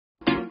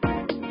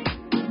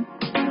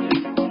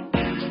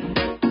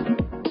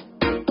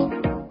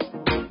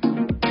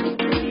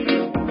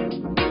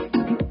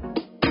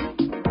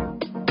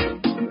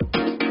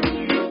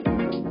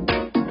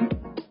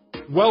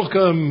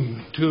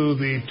Welcome to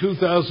the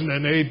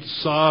 2008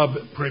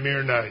 Saab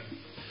Premiere Night.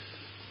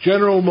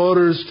 General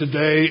Motors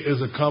today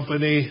is a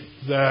company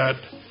that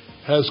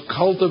has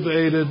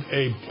cultivated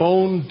a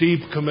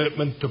bone-deep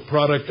commitment to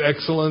product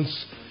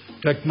excellence,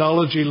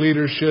 technology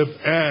leadership,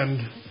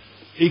 and,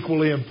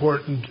 equally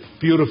important,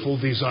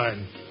 beautiful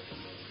design.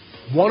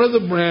 One of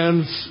the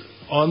brands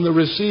on the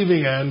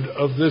receiving end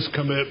of this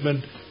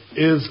commitment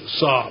is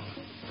Saab.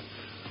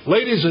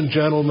 Ladies and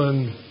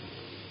gentlemen,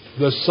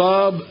 the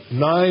Saab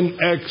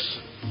 9X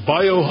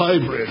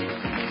BioHybrid.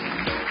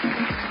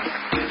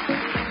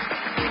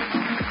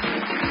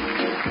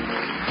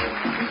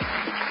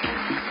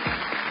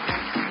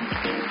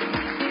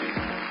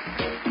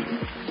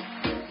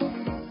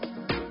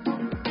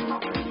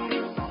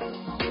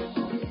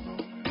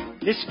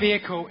 This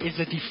vehicle is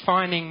a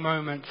defining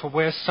moment for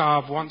where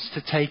Saab wants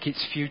to take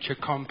its future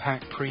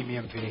compact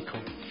premium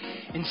vehicle.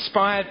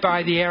 Inspired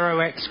by the Aero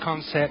X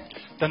concept,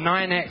 the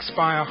 9X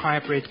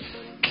BioHybrid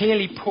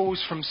clearly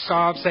pulls from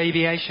Saab's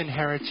aviation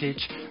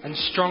heritage and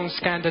strong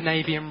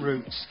Scandinavian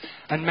roots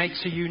and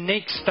makes a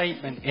unique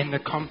statement in the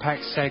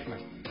compact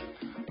segment.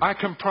 I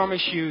can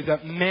promise you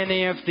that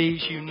many of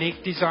these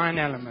unique design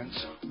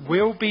elements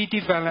will be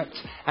developed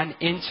and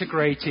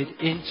integrated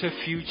into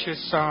future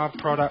Saab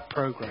product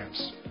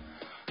programs.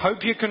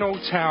 Hope you can all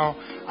tell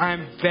I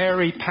am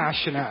very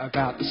passionate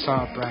about the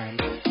Saab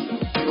brand.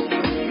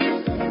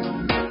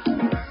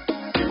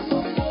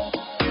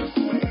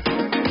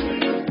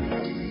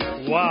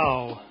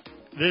 Wow,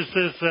 this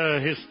is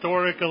a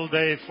historical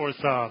day for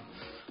Saab.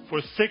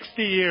 For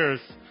 60 years,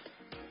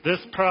 this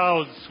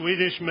proud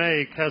Swedish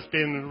make has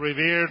been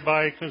revered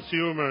by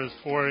consumers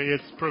for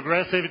its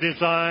progressive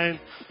design,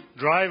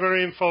 driver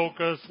in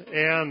focus,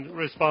 and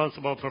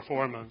responsible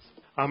performance.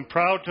 I'm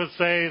proud to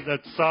say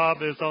that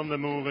Saab is on the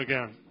move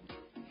again.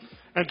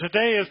 And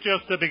today is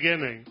just the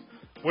beginning.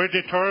 We're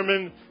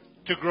determined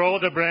to grow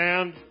the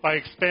brand by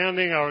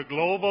expanding our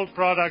global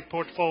product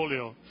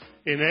portfolio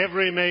in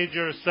every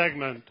major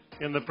segment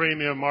in the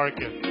premium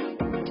market.